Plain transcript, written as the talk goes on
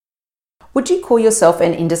Would you call yourself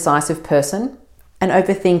an indecisive person? An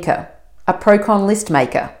overthinker? A pro-con list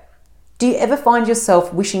maker? Do you ever find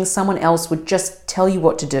yourself wishing someone else would just tell you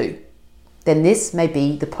what to do? Then this may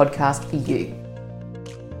be the podcast for you.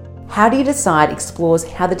 How Do You Decide explores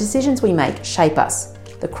how the decisions we make shape us,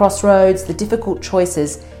 the crossroads, the difficult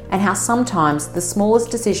choices, and how sometimes the smallest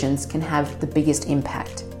decisions can have the biggest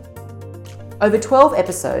impact. Over 12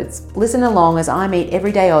 episodes, listen along as I meet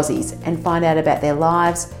everyday Aussies and find out about their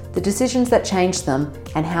lives, the decisions that changed them,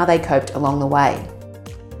 and how they coped along the way.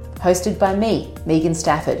 Hosted by me, Megan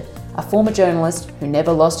Stafford, a former journalist who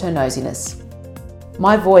never lost her nosiness.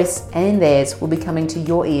 My voice and theirs will be coming to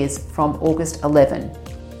your ears from August 11.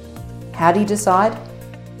 How do you decide?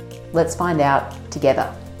 Let's find out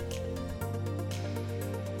together.